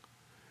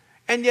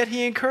 And yet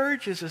he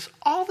encourages us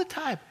all the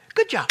time.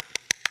 Good job.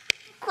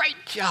 Great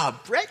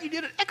job, Brett. You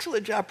did an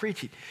excellent job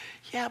preaching.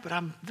 Yeah, but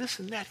I'm this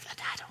and that.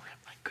 I don't have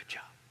my good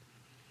job.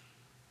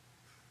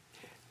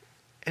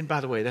 And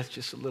by the way, that's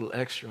just a little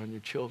extra on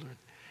your children.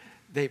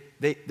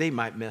 They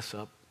might mess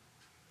up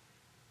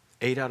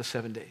 8 out of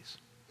 7 days.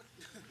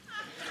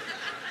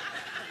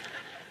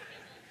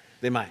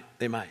 They might.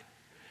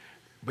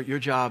 But your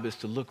job is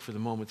to look for the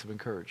moments of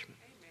encouragement.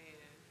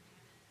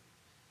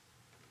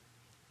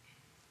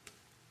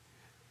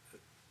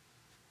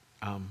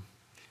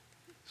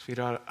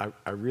 Sweetheart,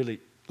 I really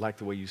like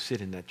the way you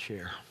sit in that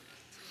chair.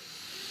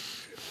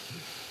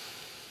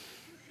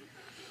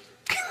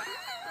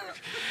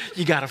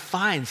 You got to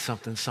find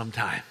something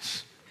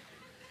sometimes.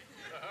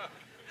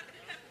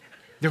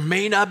 There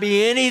may not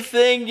be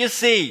anything you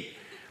see,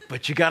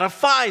 but you got to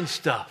find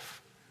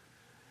stuff.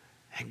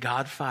 And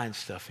God finds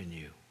stuff in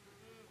you.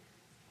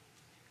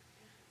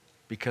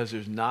 Because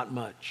there's not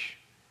much,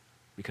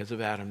 because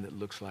of Adam, that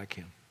looks like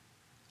him.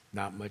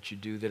 Not much you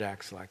do that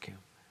acts like him.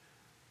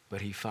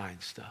 But he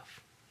finds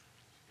stuff.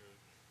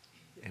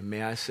 And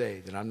may I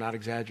say that I'm not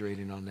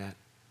exaggerating on that.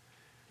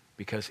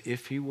 Because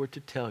if he were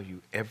to tell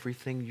you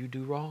everything you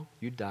do wrong,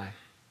 you'd die.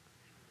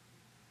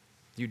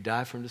 You'd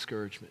die from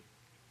discouragement.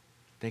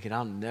 Thinking,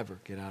 I'll never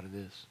get out of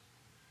this.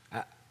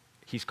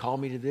 He's called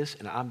me to this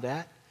and I'm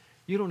that.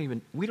 We don't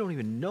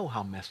even know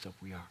how messed up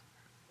we are.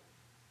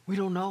 We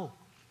don't know.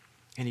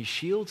 And he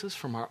shields us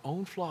from our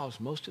own flaws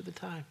most of the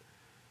time.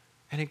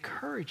 And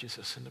encourages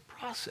us in the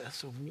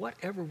process of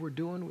whatever we're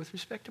doing with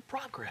respect to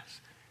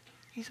progress.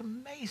 He's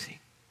amazing.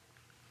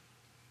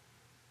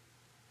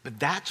 But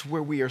that's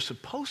where we are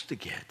supposed to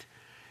get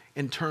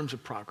in terms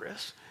of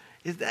progress,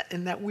 is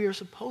that we are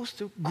supposed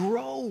to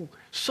grow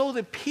so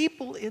that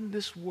people in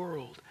this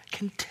world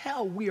can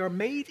tell we are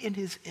made in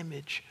his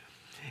image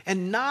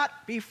and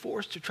not be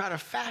forced to try to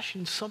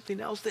fashion something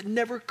else that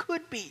never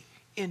could be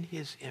in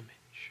his image.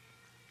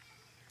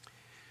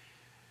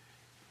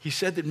 He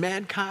said that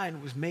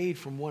mankind was made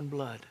from one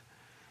blood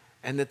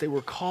and that they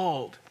were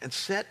called and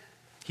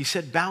he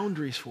set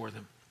boundaries for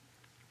them.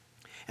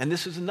 And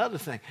this is another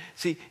thing.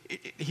 See,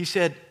 he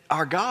said,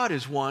 our God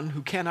is one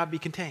who cannot be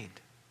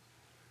contained.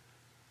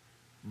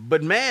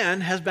 But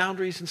man has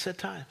boundaries and set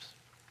times.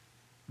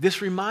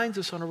 This reminds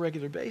us on a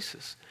regular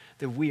basis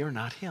that we are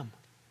not him.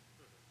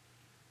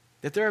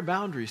 That there are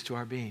boundaries to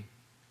our being.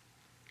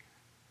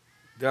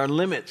 There are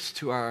limits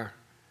to our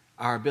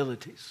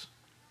abilities.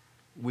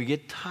 We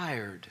get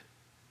tired.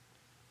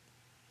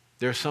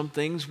 There are some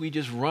things we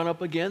just run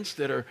up against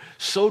that are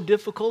so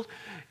difficult,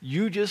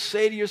 you just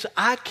say to yourself,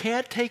 I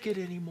can't take it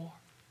anymore.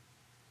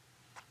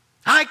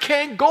 I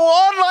can't go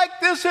on like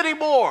this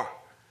anymore.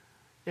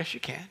 Yes, you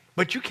can,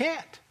 but you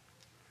can't.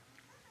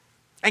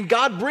 And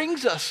God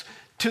brings us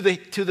to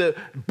the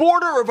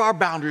border of our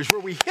boundaries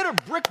where we hit a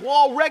brick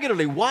wall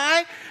regularly.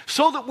 Why?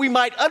 So that we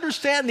might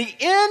understand the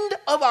end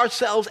of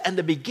ourselves and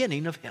the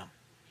beginning of him.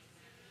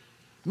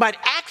 Might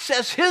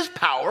access his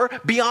power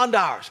beyond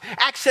ours.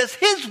 Access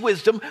his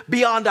wisdom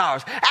beyond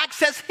ours.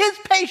 Access his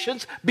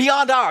patience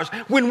beyond ours.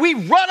 When we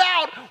run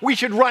out, we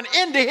should run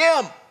into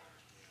him.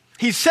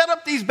 He set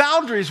up these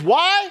boundaries.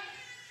 Why?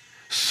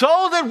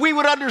 So that we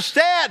would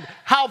understand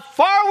how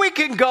far we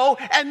can go,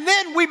 and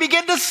then we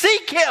begin to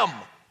seek him.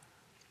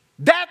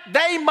 That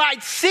they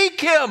might seek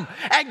him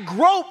and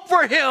grope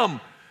for him.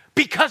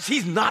 Because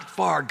he's not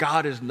far.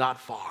 God is not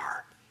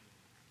far.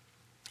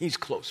 He's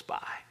close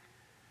by.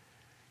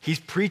 He's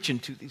preaching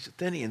to these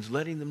Athenians,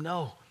 letting them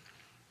know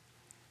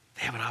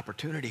they have an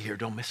opportunity here.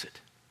 Don't miss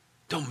it.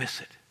 Don't miss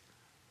it.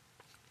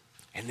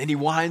 And then he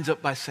winds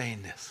up by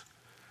saying this.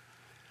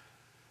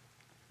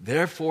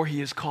 Therefore, he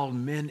has called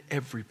men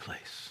every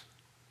place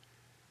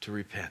to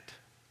repent.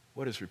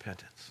 What is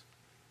repentance?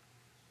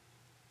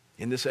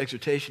 In this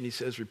exhortation, he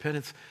says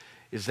repentance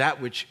is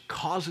that which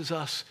causes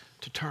us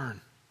to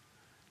turn.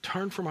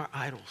 Turn from our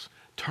idols.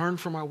 Turn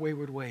from our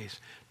wayward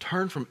ways.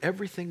 Turn from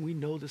everything we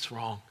know that's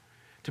wrong.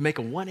 To make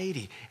a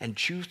 180 and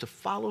choose to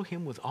follow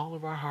him with all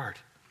of our heart.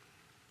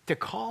 To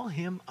call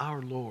him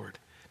our Lord,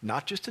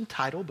 not just in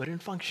title, but in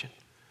function.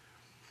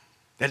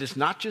 That is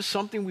not just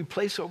something we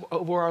place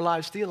over our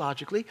lives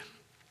theologically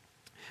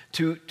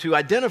to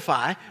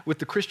identify with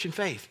the Christian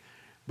faith.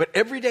 But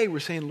every day we're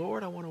saying,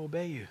 Lord, I want to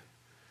obey you.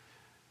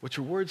 What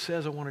your word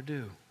says I want to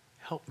do.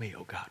 Help me,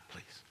 oh God,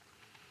 please.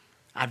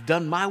 I've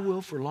done my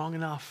will for long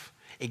enough.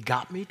 It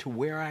got me to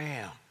where I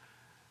am.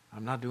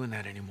 I'm not doing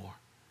that anymore.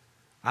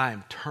 I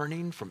am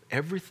turning from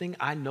everything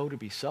I know to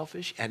be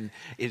selfish and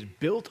is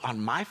built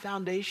on my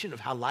foundation of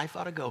how life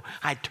ought to go.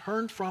 I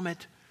turn from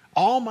it,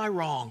 all my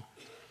wrong,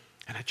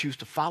 and I choose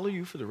to follow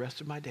you for the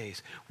rest of my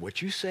days.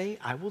 What you say,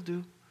 I will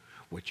do.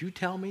 What you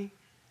tell me,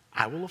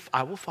 I will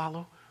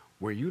follow.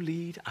 Where you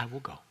lead, I will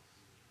go.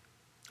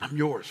 I'm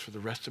yours for the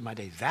rest of my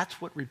days.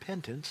 That's what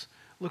repentance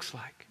looks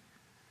like.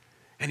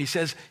 And he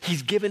says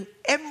he's given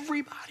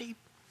everybody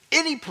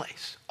any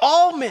place,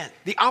 all men,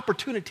 the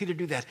opportunity to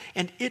do that.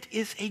 And it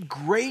is a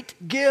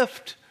great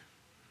gift.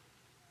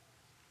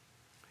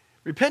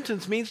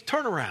 Repentance means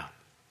turnaround.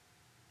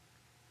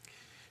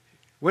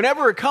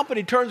 Whenever a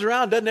company turns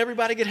around, doesn't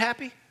everybody get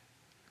happy?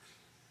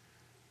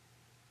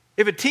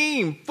 If a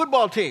team,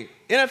 football team,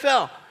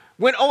 NFL,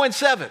 went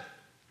 0-7, and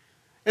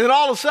then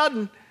all of a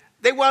sudden,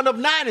 they wound up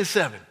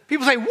 9-7.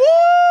 People say,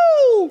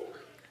 woo!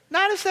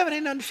 9-7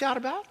 ain't nothing to shout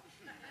about.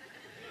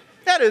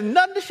 That is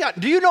nothing to shout.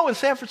 Do you know in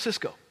San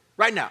Francisco,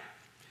 right now,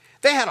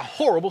 they had a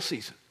horrible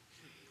season.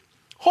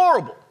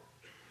 Horrible.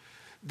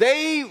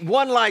 They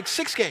won like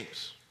 6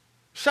 games,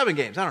 7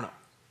 games, I don't know.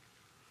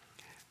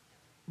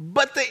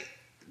 But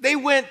they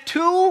went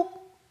 2-9.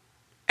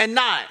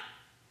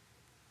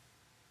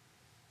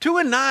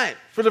 2-9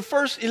 for the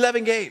first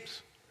 11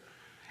 games.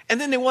 And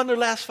then they won their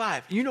last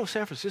 5. You know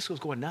San Francisco's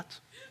going nuts.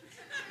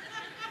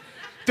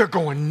 They're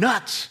going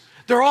nuts.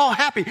 They're all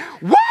happy.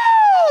 Woo!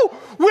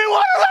 We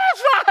won the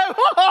last 5.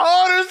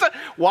 Oh,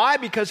 why?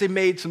 Because they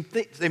made some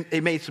they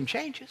made some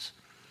changes.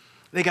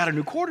 They got a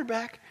new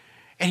quarterback,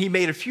 and he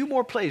made a few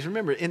more plays.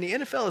 Remember, in the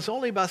NFL, it's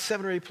only about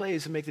 7 or 8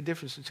 plays that make the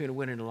difference between a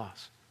win and a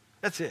loss.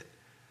 That's it.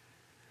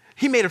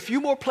 He made a few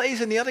more plays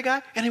than the other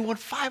guy, and he won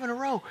 5 in a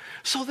row.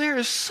 So there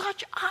is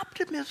such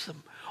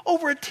optimism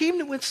over a team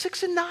that went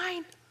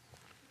 6-9.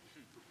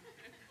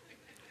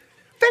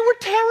 They were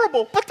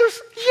terrible, but they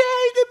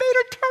made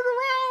a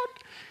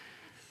turnaround.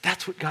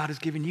 That's what God has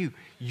given you.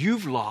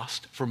 You've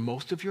lost for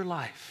most of your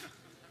life.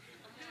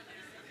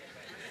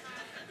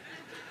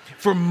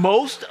 For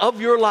most of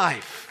your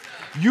life,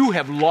 you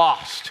have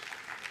lost.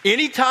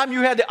 Anytime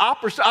you had the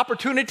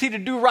opportunity to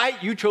do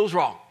right, you chose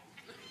wrong.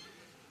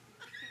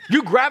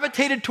 You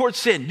gravitated towards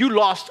sin. You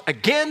lost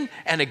again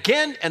and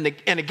again and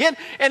again.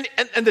 And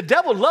the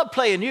devil loved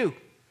playing you.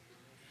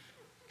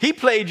 He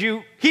played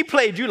you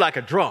like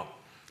a drum.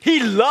 He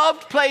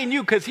loved playing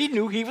you because he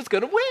knew he was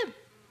going to win.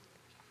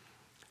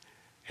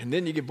 And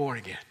then you get born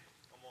again.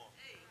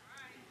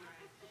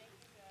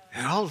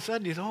 And all of a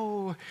sudden you say,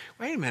 oh,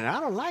 wait a minute, I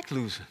don't like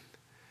losing.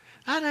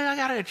 I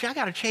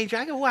gotta change.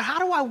 How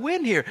do I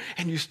win here?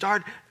 And you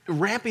start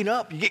ramping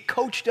up. You get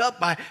coached up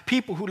by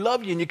people who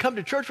love you, and you come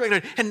to church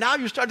regularly. And now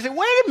you start to say,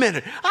 "Wait a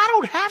minute! I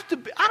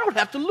don't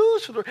have to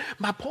lose for the."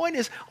 My point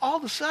is, all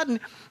of a sudden,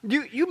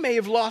 you may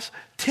have lost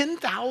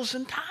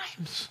 10,000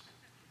 times,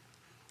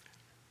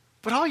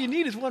 but all you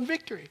need is one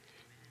victory.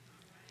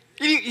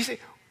 You say,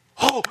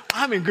 "Oh,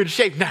 I'm in good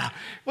shape now."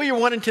 Well, you're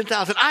 1 in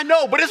 10,000. I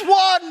know, but it's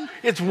one.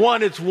 It's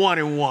 1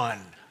 and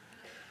 1.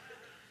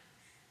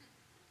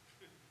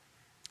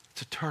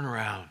 It's a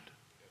turnaround.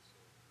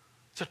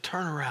 It's a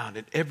turnaround,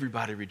 and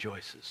everybody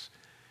rejoices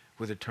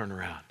with a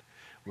turnaround.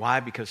 Why?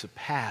 Because the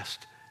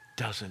past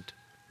doesn't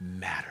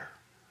matter.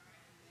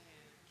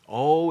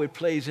 Oh, it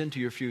plays into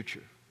your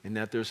future in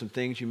that there's some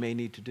things you may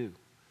need to do,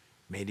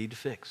 may need to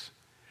fix.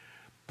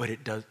 But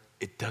it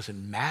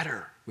doesn't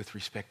matter with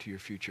respect to your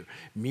future,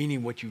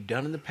 meaning what you've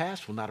done in the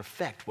past will not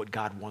affect what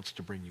God wants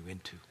to bring you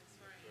into.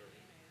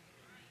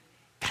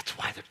 That's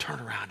why the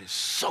turnaround is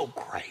so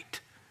great.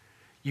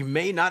 You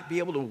may not be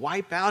able to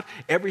wipe out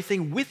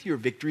everything with your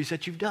victories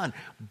that you've done,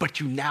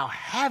 but you now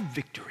have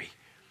victory.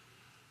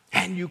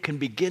 And you can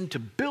begin to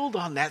build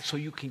on that so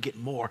you can get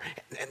more.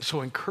 And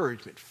so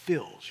encouragement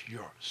fills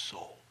your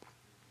soul.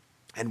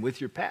 And with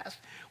your past,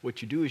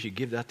 what you do is you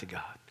give that to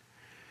God.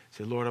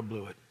 Say, Lord, I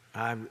blew it.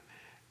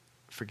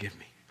 Forgive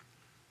me.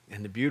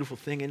 And the beautiful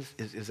thing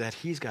is that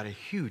he's got a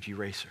huge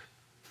eraser.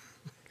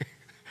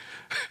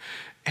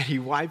 And he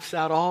wipes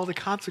out all the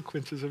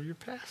consequences of your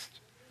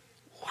past.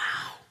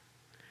 Wow.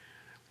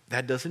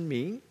 That doesn't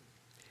mean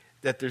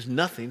that there's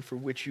nothing for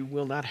which you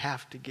will not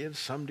have to give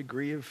some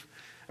degree of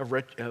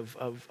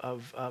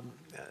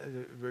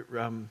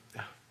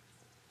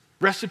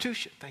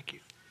restitution. Thank you.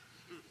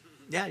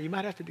 Yeah, you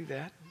might have to do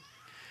that.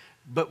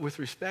 But with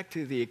respect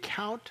to the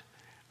account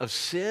of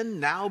sin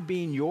now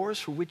being yours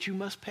for which you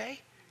must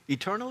pay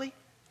eternally,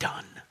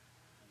 done.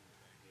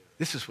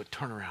 This is what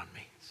turnaround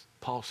means.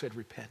 Paul said,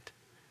 repent.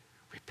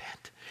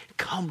 Repent.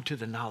 Come to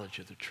the knowledge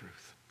of the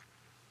truth.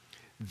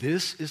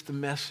 This is the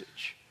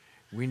message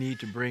we need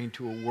to bring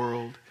to a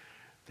world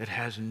that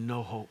has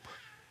no hope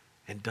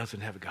and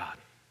doesn't have a God.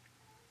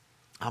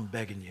 I'm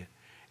begging you,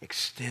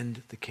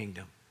 extend the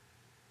kingdom.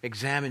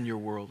 Examine your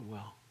world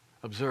well.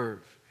 Observe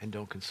and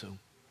don't consume.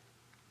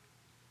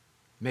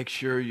 Make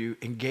sure you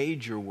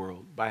engage your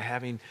world by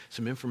having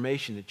some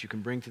information that you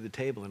can bring to the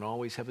table and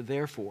always have a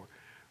therefore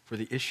for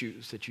the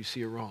issues that you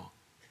see are wrong.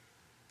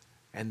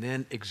 And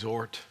then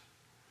exhort.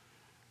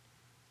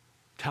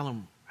 Tell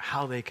them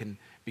how they can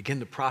begin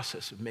the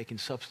process of making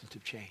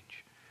substantive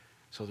change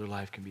so their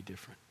life can be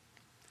different.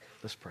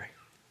 Let's pray.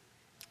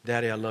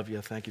 Daddy, I love you.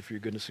 I thank you for your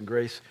goodness and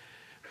grace.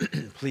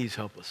 Please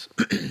help us.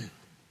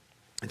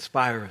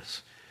 Inspire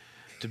us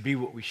to be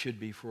what we should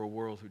be for a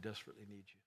world who desperately needs you.